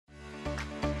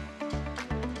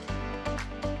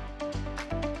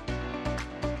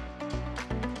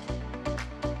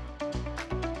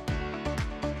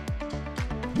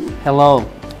Hello,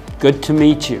 good to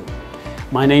meet you.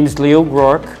 My name is Leo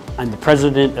Rourke. I'm the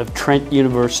president of Trent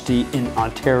University in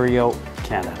Ontario,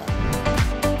 Canada.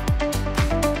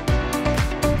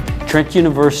 Trent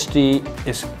University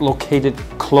is located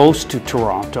close to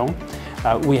Toronto.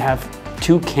 We have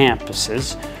two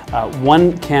campuses.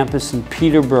 One campus in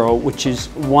Peterborough, which is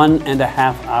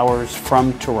 1.5 hours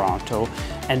from Toronto,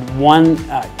 and one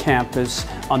campus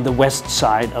on the west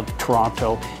side of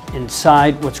Toronto,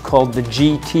 inside what's called the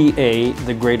GTA,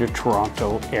 the Greater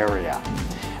Toronto Area.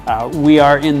 We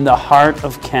are in the heart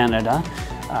of Canada.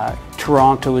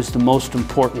 Toronto is the most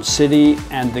important city,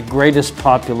 and the greatest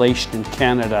population in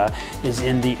Canada is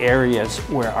in the areas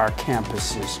where our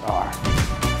campuses are.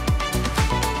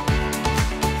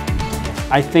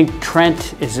 I think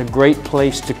Trent is a great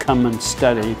place to come and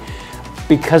study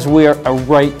because we're a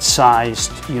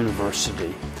right-sized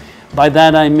university. By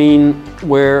that I mean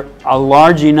we're a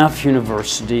large enough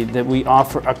university that we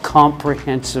offer a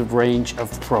comprehensive range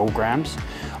of programs.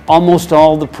 Almost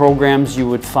all the programs you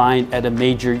would find at a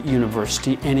major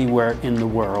university anywhere in the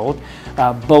world,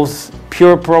 both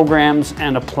pure programs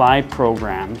and applied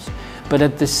programs. But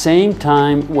at the same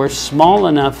time, we're small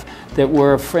enough that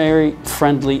we're a very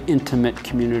friendly, intimate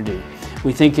community.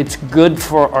 We think it's good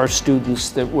for our students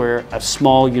that we're a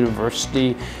small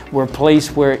university. We're a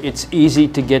place where it's easy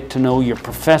to get to know your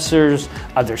professors,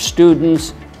 other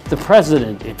students, the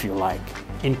president, if you like.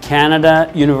 In Canada,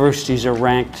 universities are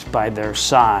ranked by their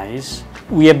size.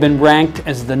 We have been ranked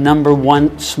as the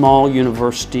 #1 small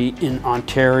university in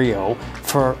Ontario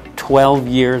for 12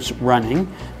 years running.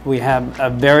 We have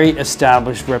a very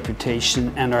established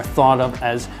reputation and are thought of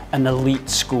as an elite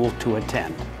school to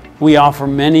attend. We offer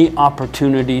many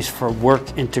opportunities for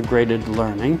work-integrated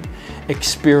learning,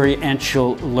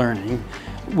 experiential learning.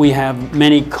 We have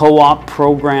many co-op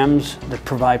programs that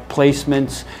provide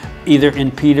placements either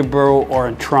in Peterborough or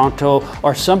in Toronto,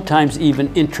 or sometimes even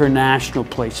international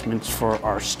placements for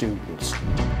our students.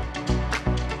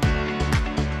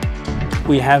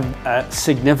 We have a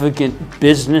significant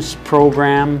business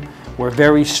program. We're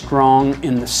very strong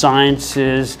in the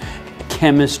sciences,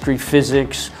 chemistry,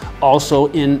 physics, also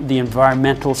in the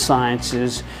environmental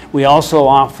sciences. We also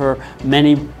offer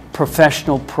many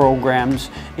professional programs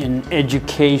in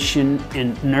education,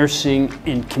 in nursing,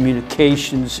 in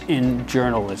communications, in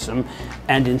journalism,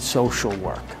 and in social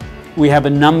work. We have a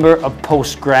number of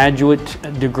postgraduate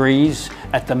degrees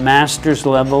at the master's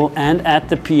level and at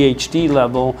the PhD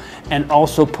level, and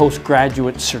also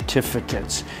postgraduate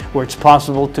certificates, where it's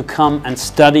possible to come and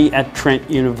study at Trent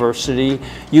University,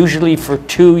 usually for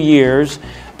 2 years,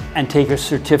 and take a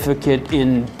certificate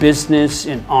in business,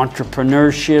 in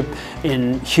entrepreneurship,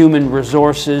 in human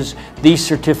resources. These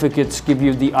certificates give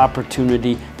you the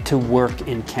opportunity to work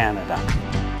in Canada.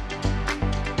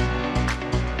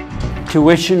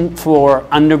 Tuition for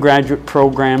undergraduate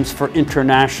programs for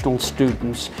international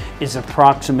students is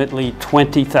approximately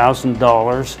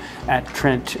 $20,000 at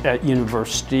Trent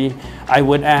University. I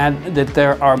would add that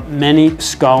there are many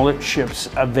scholarships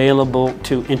available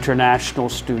to international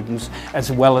students as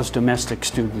well as domestic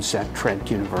students at Trent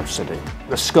University.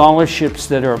 The scholarships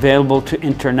that are available to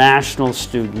international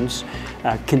students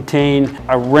contain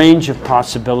a range of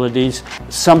possibilities.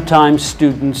 Sometimes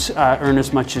students earn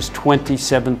as much as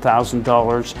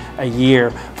 $27,000 a year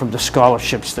from the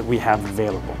scholarships that we have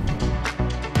available.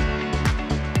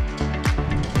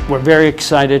 We're very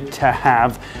excited to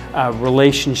have a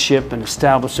relationship and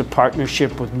establish a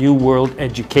partnership with New World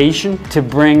Education to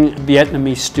bring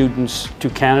Vietnamese students to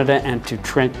Canada and to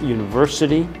Trent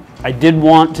University. I did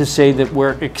want to say that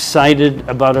we're excited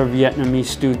about our Vietnamese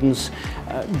students.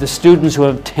 The students who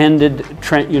have attended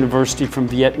Trent University from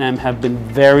Vietnam have been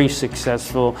very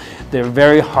successful. They're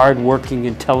very hardworking,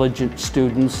 intelligent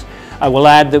students. I will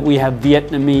add that we have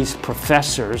Vietnamese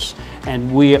professors,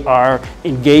 and we are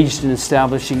engaged in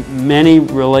establishing many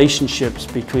relationships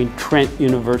between Trent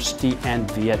University and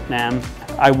Vietnam.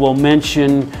 I will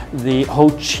mention the Ho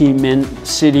Chi Minh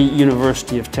City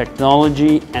University of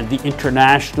Technology and the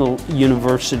International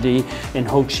University in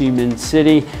Ho Chi Minh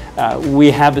City.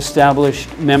 We have established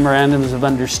memorandums of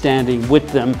understanding with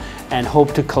them and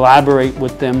hope to collaborate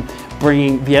with them,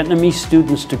 bringing Vietnamese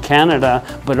students to Canada,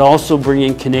 but also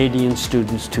bringing Canadian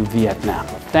students to Vietnam.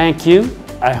 Thank you.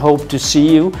 I hope to see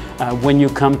you when you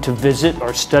come to visit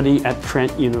or study at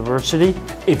Trent University.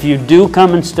 If you do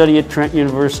come and study at Trent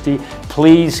University,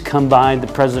 please come by the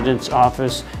President's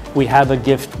office. We have a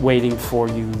gift waiting for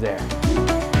you there.